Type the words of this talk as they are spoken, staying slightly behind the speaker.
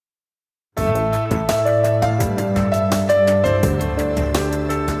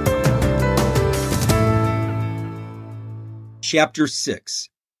Chapter 6.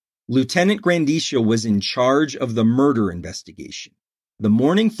 Lieutenant Grandisha was in charge of the murder investigation. The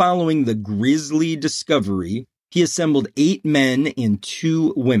morning following the grisly discovery, he assembled 8 men and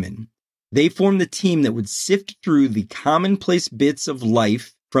 2 women. They formed the team that would sift through the commonplace bits of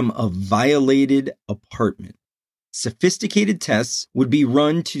life from a violated apartment. Sophisticated tests would be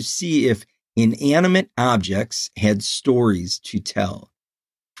run to see if inanimate objects had stories to tell.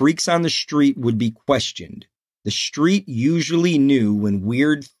 Freaks on the street would be questioned. The street usually knew when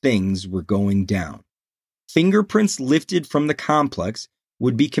weird things were going down. Fingerprints lifted from the complex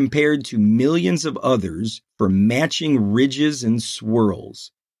would be compared to millions of others for matching ridges and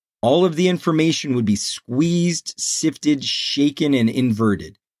swirls. All of the information would be squeezed, sifted, shaken, and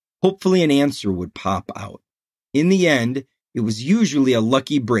inverted. Hopefully an answer would pop out. In the end, it was usually a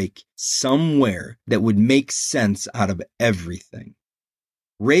lucky break somewhere that would make sense out of everything.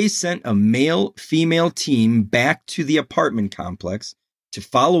 Ray sent a male-female team back to the apartment complex to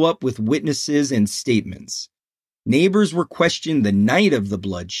follow up with witnesses and statements. Neighbors were questioned the night of the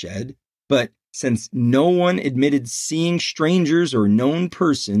bloodshed, but since no one admitted seeing strangers or known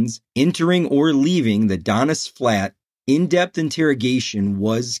persons entering or leaving the Donis flat, in-depth interrogation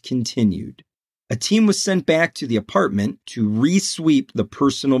was continued. A team was sent back to the apartment to re-sweep the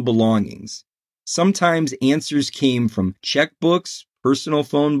personal belongings. Sometimes answers came from checkbooks, personal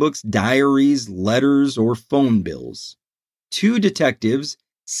phone books, diaries, letters, or phone bills. 2 detectives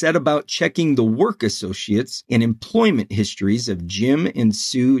set about checking the work associates and employment histories of Jim and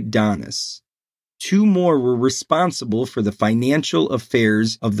Sue Donis. 2 more were responsible for the financial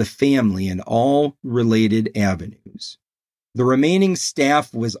affairs of the family in all related avenues. The remaining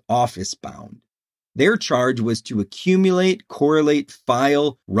staff was office-bound. Their charge was to accumulate, correlate,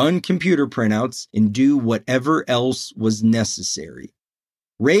 file, run computer printouts, and do whatever else was necessary.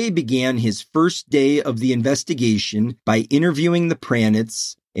 Ray began his first day of the investigation by interviewing the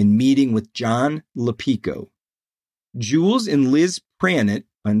Pranitts and meeting with John Lepico. Jules and Liz Pranitt,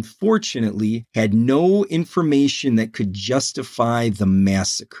 unfortunately, had no information that could justify the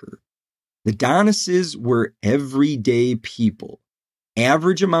massacre. The Donises were everyday people.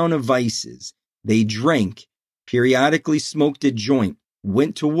 Average amount of vices. They drank, periodically smoked a joint,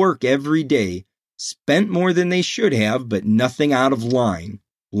 went to work every day, spent more than they should have, but nothing out of line,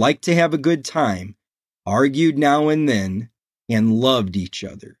 liked to have a good time, argued now and then, and loved each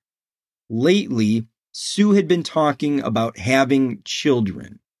other. Lately, Sue had been talking about having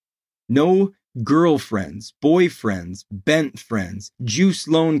children. No girlfriends, boyfriends, bent friends, juice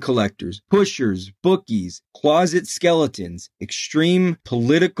loan collectors, pushers, bookies, closet skeletons, extreme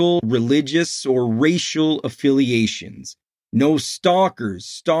political, religious, or racial affiliations. No stalkers,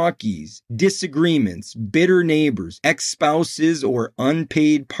 stalkies, disagreements, bitter neighbors, ex-spouses, or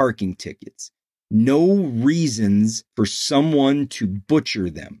unpaid parking tickets. No reasons for someone to butcher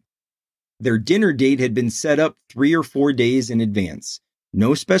them. Their dinner date had been set up 3 or 4 days in advance.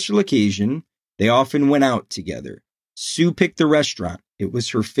 No special occasion. They often went out together. Sue picked the restaurant. It was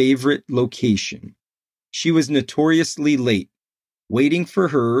her favorite location. She was notoriously late. Waiting for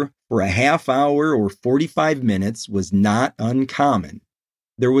her for a half hour or 45 minutes was not uncommon.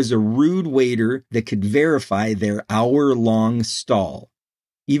 There was a rude waiter that could verify their hour-long stall.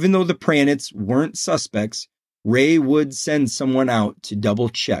 Even though the Pranitts weren't suspects, Ray would send someone out to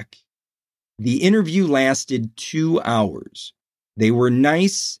double-check. The interview lasted 2 hours. They were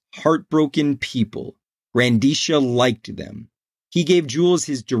nice, heartbroken people. Grandisha liked them. He gave Jules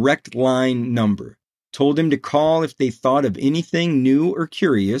his direct line number, told him to call if they thought of anything new or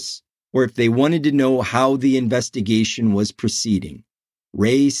curious, or if they wanted to know how the investigation was proceeding.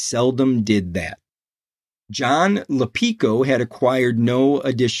 Ray seldom did that. John Lepico had acquired no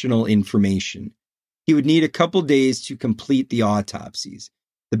additional information. He would need a couple days to complete the autopsies.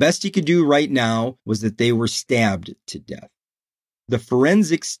 The best he could do right now was that they were stabbed to death. The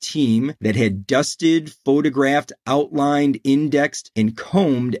forensics team that had dusted, photographed, outlined, indexed, and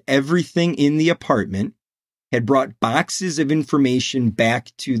combed everything in the apartment had brought boxes of information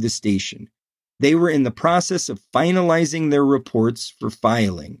back to the station. They were in the process of finalizing their reports for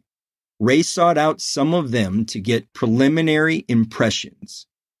filing. Ray sought out some of them to get preliminary impressions.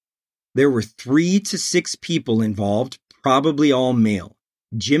 There were 3 to 6 people involved, probably all male.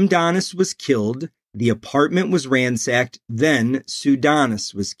 Jim Donis was killed. The apartment was ransacked, then Sue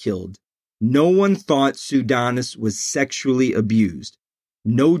Donis was killed. No one thought Sue Donis was sexually abused.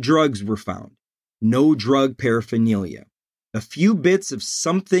 No drugs were found. No drug paraphernalia. A few bits of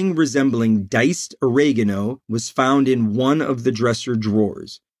something resembling diced oregano was found in one of the dresser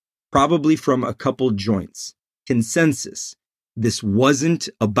drawers, probably from a couple joints. Consensus: this wasn't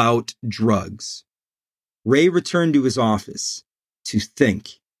about drugs. Ray returned to his office to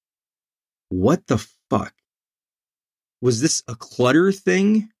think. What the fuck? Was this a clutter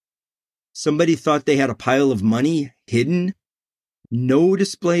thing? Somebody thought they had a pile of money hidden? No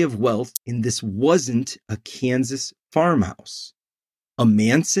display of wealth, and this wasn't a Kansas farmhouse. A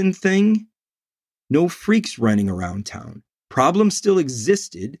Manson thing? No freaks running around town. Problems still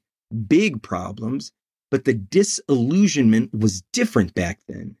existed, big problems, but the disillusionment was different back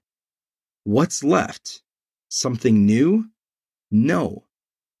then. What's left? Something new? No.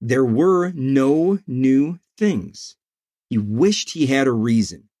 There were no new things. He wished he had a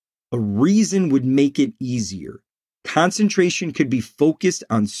reason. A reason would make it easier. Concentration could be focused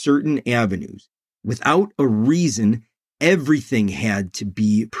on certain avenues. Without a reason, everything had to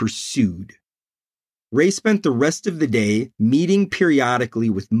be pursued. Ray spent the rest of the day meeting periodically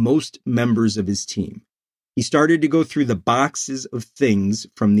with most members of his team. He started to go through the boxes of things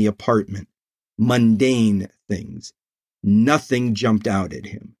from the apartment, mundane things. Nothing jumped out at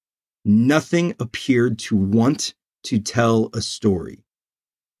him. Nothing appeared to want to tell a story.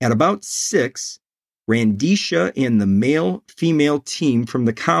 At about 6, Randisha and the male-female team from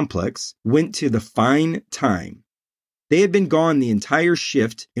the complex went to the Fine Time. They had been gone the entire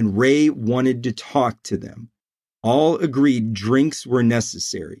shift, and Ray wanted to talk to them. All agreed drinks were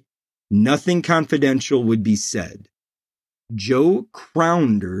necessary. Nothing confidential would be said. Joe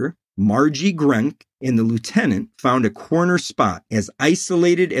Crownder, Margie Grenk, and the lieutenant found a corner spot as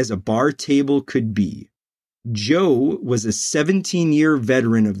isolated as a bar table could be. Joe was a 17-year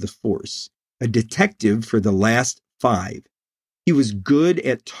veteran of the force, a detective for the last 5. He was good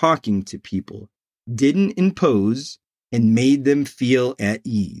at talking to people, didn't impose, and made them feel at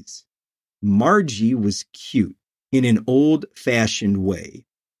ease. Margie was cute in an old-fashioned way.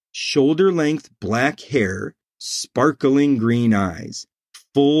 Shoulder-length black hair, sparkling green eyes,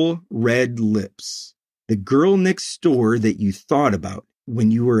 full red lips. The girl next door that you thought about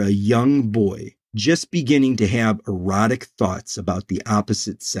when you were a young boy, just beginning to have erotic thoughts about the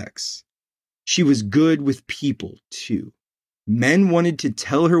opposite sex. She was good with people, too. Men wanted to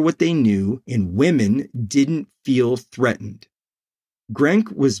tell her what they knew, and women didn't feel threatened.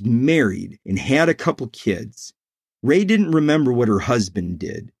 Grenk was married and had a couple kids. Ray didn't remember what her husband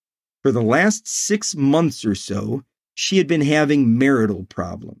did. For the last 6 months or so, she had been having marital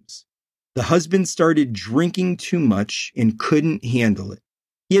problems. The husband started drinking too much and couldn't handle it.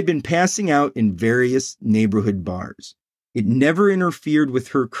 He had been passing out in various neighborhood bars. It never interfered with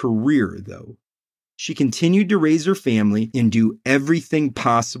her career, though. She continued to raise her family and do everything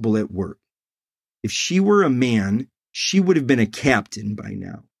possible at work. If she were a man, she would have been a captain by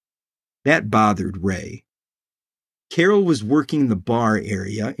now. That bothered Ray. Carol was working the bar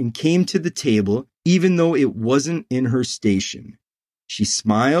area and came to the table even though it wasn't in her station. She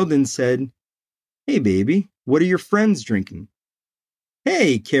smiled and said, "Hey, baby, what are your friends drinking?"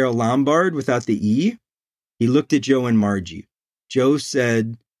 "Hey, Carol Lombard without the E." He looked at Joe and Margie. Joe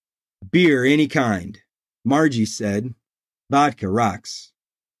said, "Beer, any kind." Margie said, "Vodka rocks."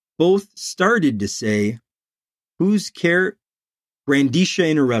 Both started to say, "Who's Car—" Randisha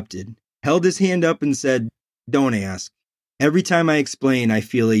interrupted, held his hand up and said, "Don't ask. Every time I explain, I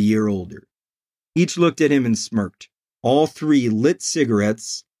feel a year older." Each looked at him and smirked. All 3 lit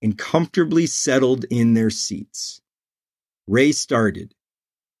cigarettes and comfortably settled in their seats. Ray started.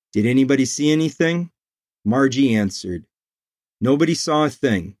 "Did anybody see anything?" Margie answered, "Nobody saw a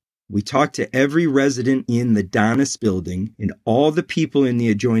thing. We talked to every resident in the Donis building and all the people in the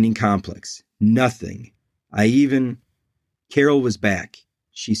adjoining complex. Nothing. Carol was back.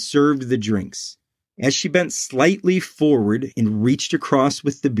 She served the drinks. As she bent slightly forward and reached across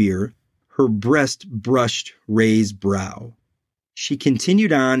with the beer, her breast brushed Ray's brow. She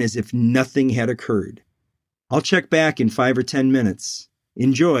continued on as if nothing had occurred. "I'll check back in 5 or 10 minutes.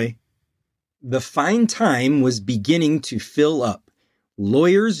 Enjoy." The Fine Time was beginning to fill up.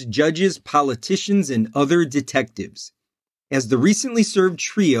 Lawyers, judges, politicians, and other detectives. As the recently served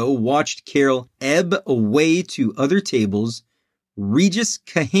trio watched Carol ebb away to other tables, Regis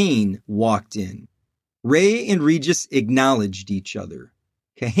Kahane walked in. Ray and Regis acknowledged each other.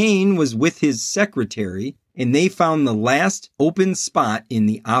 Kahane was with his secretary, and they found the last open spot in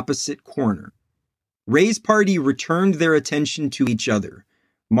the opposite corner. Ray's party returned their attention to each other.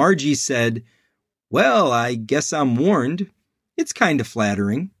 Margie said, "Well, I guess I'm warned. It's kind of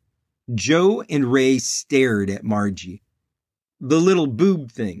flattering." Joe and Ray stared at Margie. "The little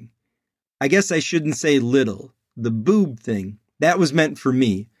boob thing. I guess I shouldn't say little. The boob thing. That was meant for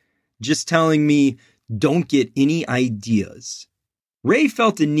me. Just telling me, don't get any ideas." Ray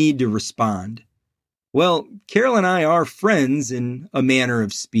felt a need to respond. "Well, Carol and I are friends in a manner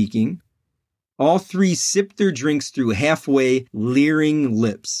of speaking." All three sipped their drinks through halfway leering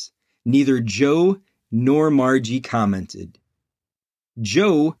lips. Neither Joe nor Margie commented.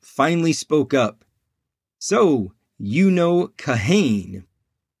 Joe finally spoke up. So, you know Kahane?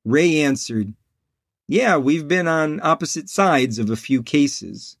 Ray answered, Yeah, we've been on opposite sides of a few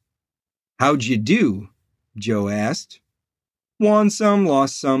cases. How'd you do? Joe asked. Won some,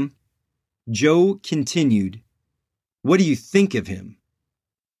 lost some. Joe continued, What do you think of him?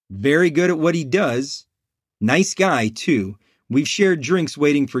 Very good at what he does. Nice guy, too. We've shared drinks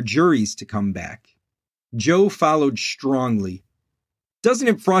waiting for juries to come back. Joe followed strongly. Doesn't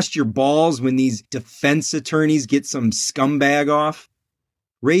it frost your balls when these defense attorneys get some scumbag off?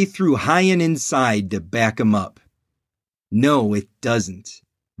 Ray threw high and inside to back him up. No, it doesn't.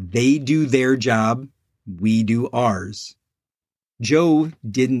 They do their job. We do ours. Joe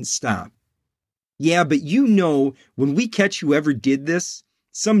didn't stop. Yeah, but you know, when we catch whoever did this,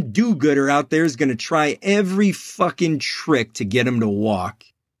 some do-gooder out there is going to try every fucking trick to get him to walk.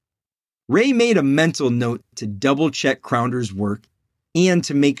 Ray made a mental note to double-check Crounder's work and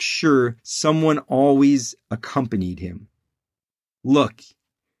to make sure someone always accompanied him. Look,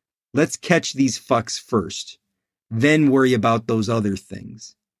 let's catch these fucks first, then worry about those other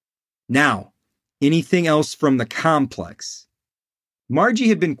things. Now, anything else from the complex? Margie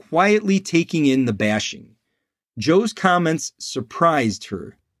had been quietly taking in the bashing. Joe's comments surprised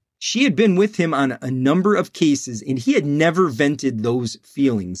her. She had been with him on a number of cases, and he had never vented those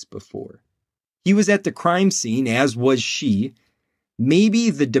feelings before. He was at the crime scene, as was she. Maybe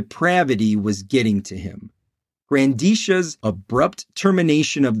the depravity was getting to him. Grandisha's abrupt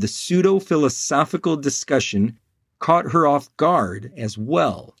termination of the pseudo-philosophical discussion caught her off guard as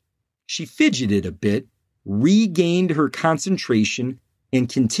well. She fidgeted a bit, regained her concentration, and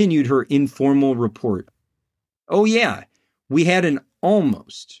continued her informal report. Oh yeah, we had an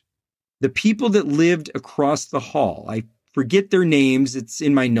almost. The people that lived across the hall, I forget their names, it's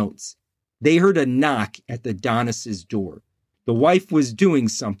in my notes. They heard a knock at the Donis' door. The wife was doing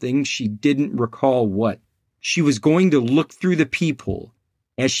something, she didn't recall what. She was going to look through the peephole.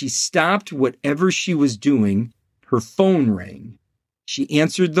 As she stopped whatever she was doing, her phone rang. She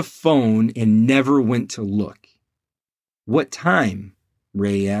answered the phone and never went to look. What time?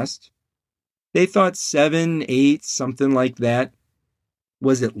 Ray asked. They thought 7, 8, something like that.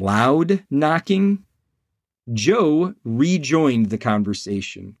 Was it loud knocking? Joe rejoined the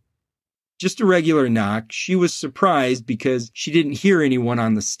conversation. Just a regular knock. She was surprised because she didn't hear anyone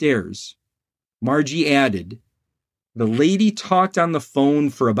on the stairs. Margie added, The lady talked on the phone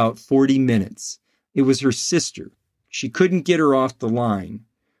for about 40 minutes. It was her sister. She couldn't get her off the line.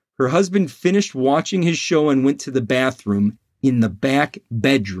 Her husband finished watching his show and went to the bathroom in the back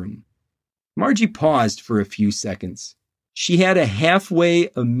bedroom. Margie paused for a few seconds. She had a halfway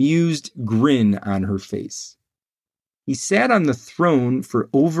amused grin on her face. He sat on the throne for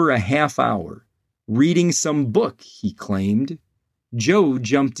over a half hour, reading some book, he claimed. Joe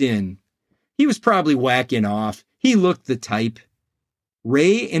jumped in. He was probably whacking off. He looked the type.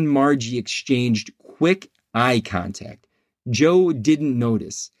 Ray and Margie exchanged quick eye contact. Joe didn't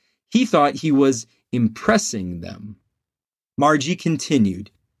notice. He thought he was impressing them. Margie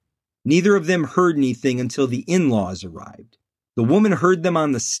continued. Neither of them heard anything until the in-laws arrived. The woman heard them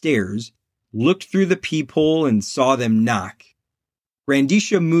on the stairs, looked through the peephole, and saw them knock.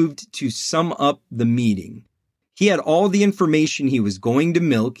 Grandisha moved to sum up the meeting. He had all the information he was going to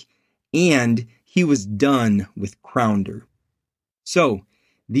milk, and he was done with Crounder. So,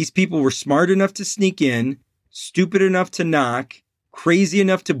 these people were smart enough to sneak in, stupid enough to knock, crazy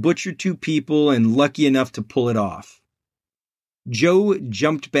enough to butcher 2 people, and lucky enough to pull it off. Joe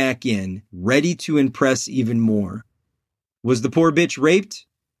jumped back in, ready to impress even more. Was the poor bitch raped?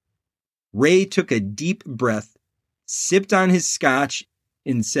 Ray took a deep breath, sipped on his scotch,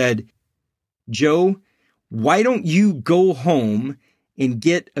 and said, Joe, why don't you go home and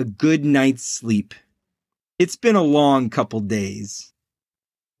get a good night's sleep? It's been a long couple days.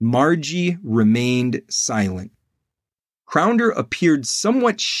 Margie remained silent. Crounder appeared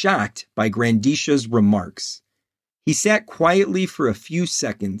somewhat shocked by Grandisha's remarks. He sat quietly for a few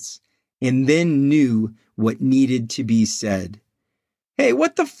seconds and then knew what needed to be said. Hey,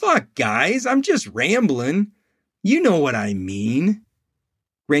 what the fuck, guys? I'm just rambling. You know what I mean.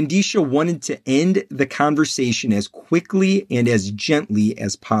 Grandisha wanted to end the conversation as quickly and as gently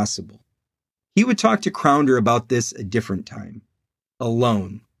as possible. He would talk to Crounder about this a different time.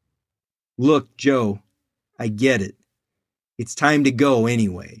 Alone. Look, Joe, I get it. It's time to go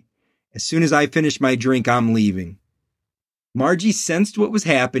anyway. As soon as I finish my drink, I'm leaving. Margie sensed what was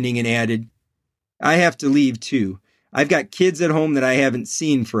happening and added, I have to leave too. I've got kids at home that I haven't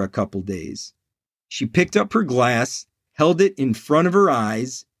seen for a couple days. She picked up her glass, held it in front of her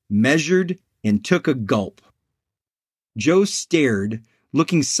eyes, measured, and took a gulp. Joe stared,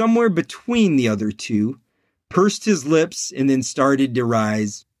 looking somewhere between the other two, pursed his lips, and then started to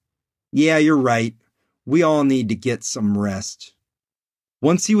rise. Yeah, you're right. We all need to get some rest.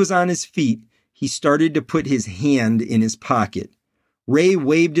 Once he was on his feet, he started to put his hand in his pocket. Ray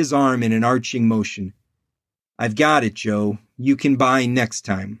waved his arm in an arching motion. I've got it, Joe. You can buy next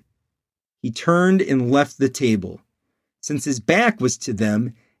time. He turned and left the table. Since his back was to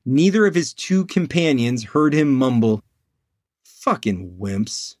them, neither of his two companions heard him mumble, Fucking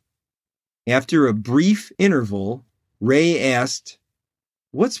wimps. After a brief interval, Ray asked,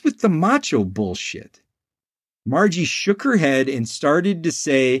 What's with the macho bullshit? Margie shook her head and started to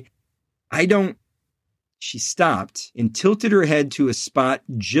say, I don't. She stopped and tilted her head to a spot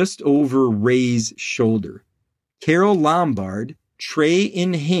just over Ray's shoulder. Carol Lombard, tray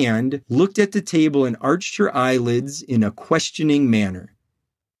in hand, looked at the table and arched her eyelids in a questioning manner.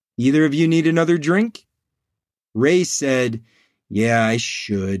 Either of you need another drink? Ray said, Yeah, I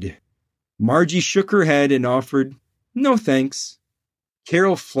should. Margie shook her head and offered, No thanks.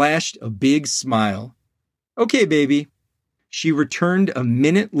 Carol flashed a big smile. Okay, baby. She returned a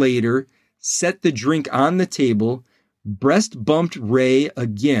minute later, set the drink on the table, breast bumped Ray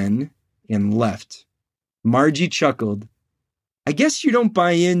again, and left. Margie chuckled. I guess you don't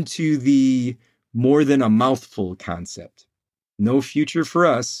buy into the more than a mouthful concept. No future for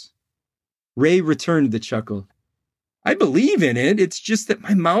us. Ray returned the chuckle. I believe in it. It's just that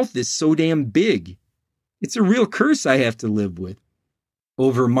my mouth is so damn big. It's a real curse I have to live with.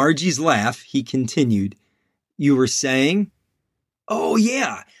 Over Margie's laugh, he continued. You were saying? Oh,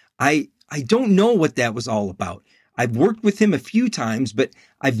 yeah. I don't know what that was all about. I've worked with him a few times, but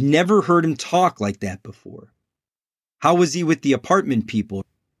I've never heard him talk like that before. How was he with the apartment people?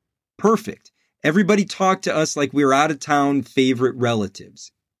 Perfect. Everybody talked to us like we were out-of-town favorite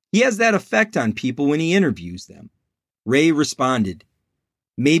relatives. He has that effect on people when he interviews them. Ray responded,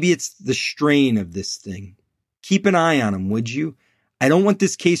 Maybe it's the strain of this thing. Keep an eye on him, would you? I don't want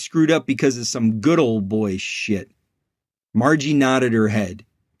this case screwed up because of some good old boy shit. Margie nodded her head.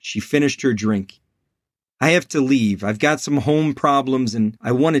 She finished her drink. I have to leave. I've got some home problems and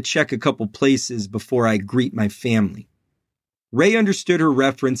I want to check a couple places before I greet my family. Ray understood her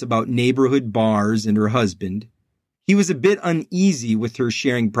reference about neighborhood bars and her husband. He was a bit uneasy with her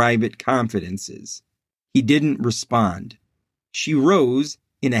sharing private confidences. He didn't respond. She rose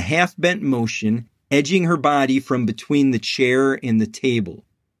in a half-bent motion, edging her body from between the chair and the table.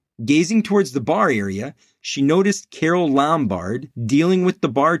 Gazing towards the bar area, she noticed Carol Lombard dealing with the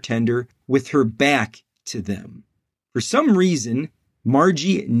bartender with her back to them. For some reason,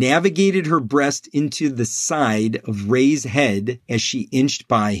 Margie navigated her breast into the side of Ray's head as she inched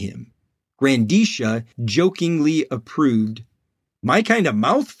by him. Grandisha jokingly approved, My kind of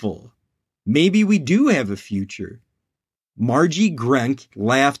mouthful. Maybe we do have a future. Margie Grenk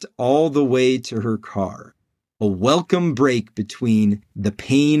laughed all the way to her car. A welcome break between the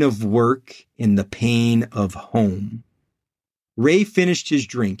pain of work and the pain of home. Ray finished his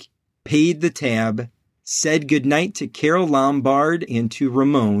drink, paid the tab, said goodnight to Carol Lombard and to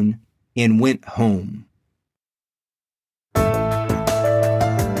Ramon, and went home.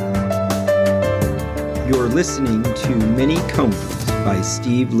 You're listening to Many Combs by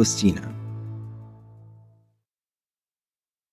Steve Listina.